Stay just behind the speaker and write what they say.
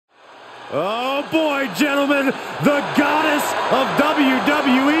Oh boy, gentlemen, the goddess of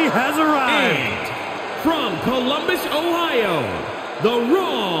WWE has arrived. And from Columbus, Ohio, the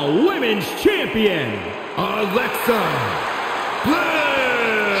Raw Women's Champion, Alexa Bliss.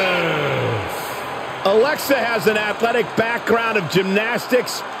 Alexa has an athletic background of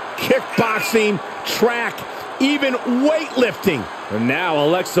gymnastics, kickboxing, track, even weightlifting. And now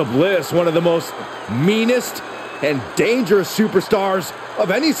Alexa Bliss, one of the most meanest and dangerous superstars of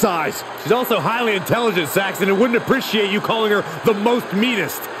any size. She's also highly intelligent, Saxton, and wouldn't appreciate you calling her the most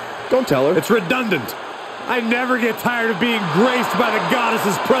meanest. Don't tell her. It's redundant. I never get tired of being graced by the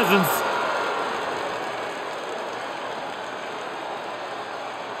goddess's presence.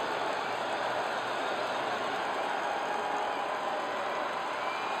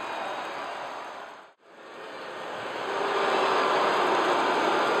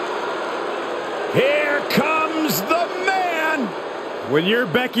 Here comes the man! When you're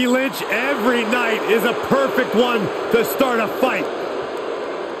Becky Lynch, every night is a perfect one to start a fight.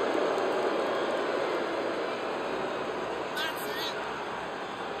 That's it.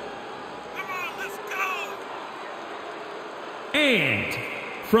 Come on, let's go. And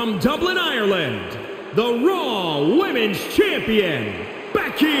from Dublin, Ireland, the Raw Women's Champion,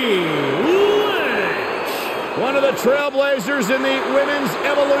 Becky Lynch. One of the trailblazers in the women's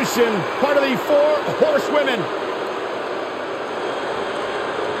evolution, part of the 4 Horsewomen.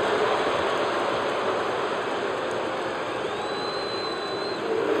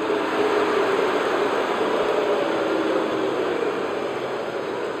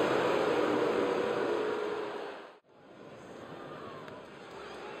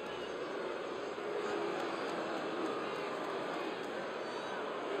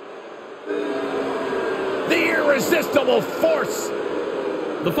 The irresistible force.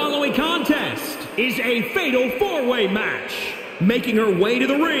 The following contest is a fatal 4-way match. Making her way to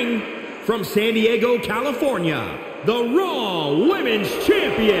the ring from San Diego, California, the Raw Women's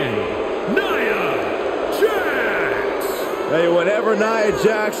Champion, Nia Jax. Hey, whenever Nia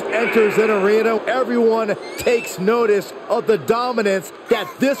Jax enters an arena, everyone takes notice of the dominance that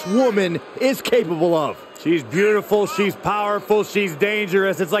this woman is capable of. She's beautiful, she's powerful, she's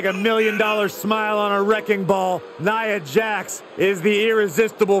dangerous. It's like $1 million smile on a wrecking ball. Nia Jax is the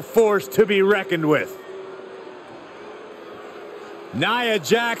irresistible force to be reckoned with. Nia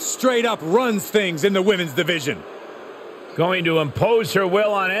Jax straight up runs things in the women's division. Going to impose her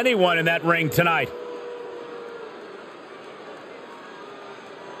will on anyone in that ring tonight.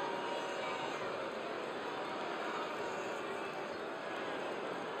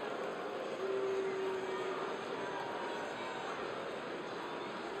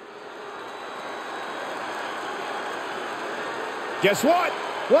 Guess what?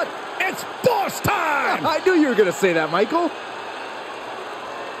 What? It's boss time! I knew you were going to say that, Michael.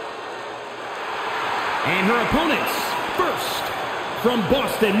 And her opponents, first, from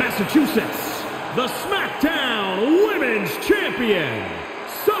Boston, Massachusetts, the SmackDown Women's Champion,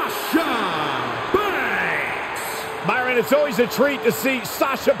 Sasha Banks. Byron, it's always a treat to see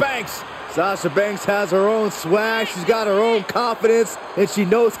Sasha Banks. Sasha Banks has her own swag, she's got her own confidence, and she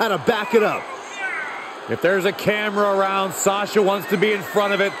knows how to back it up. If there's a camera around, Sasha wants to be in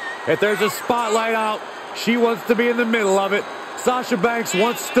front of it. If there's a spotlight out, she wants to be in the middle of it. Sasha Banks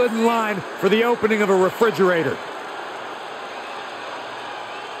once stood in line for the opening of a refrigerator.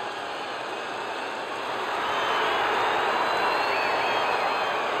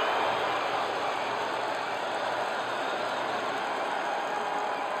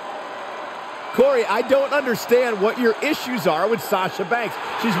 Corey, I don't understand what your issues are with Sasha Banks.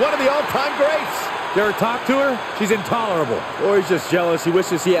 She's one of the all-time greats. You ever talk to her? She's intolerable. Or he's just jealous. He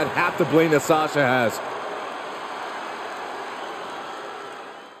wishes he had half the bling that Sasha has.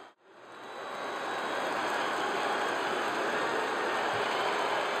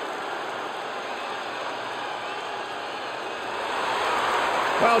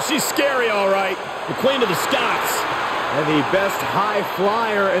 Well, she's scary, all right. The Queen of the Scots. And the best high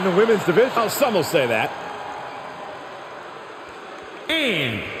flyer in the women's division. Oh, some will say that.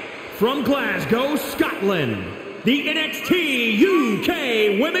 And from Glasgow, Scotland, the NXT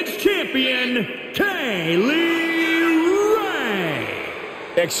UK Women's Champion, Kaylee Ray.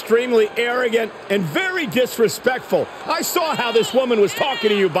 Extremely arrogant and very disrespectful. I saw how this woman was talking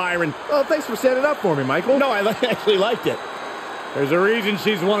to you, Byron. Well, thanks for standing up for me, Michael. No, I actually liked it. There's a reason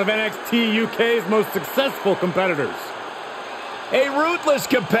she's one of NXT UK's most successful competitors. A ruthless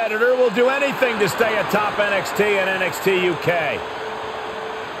competitor will do anything to stay atop NXT and NXT UK.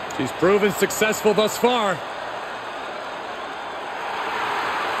 She's proven successful thus far.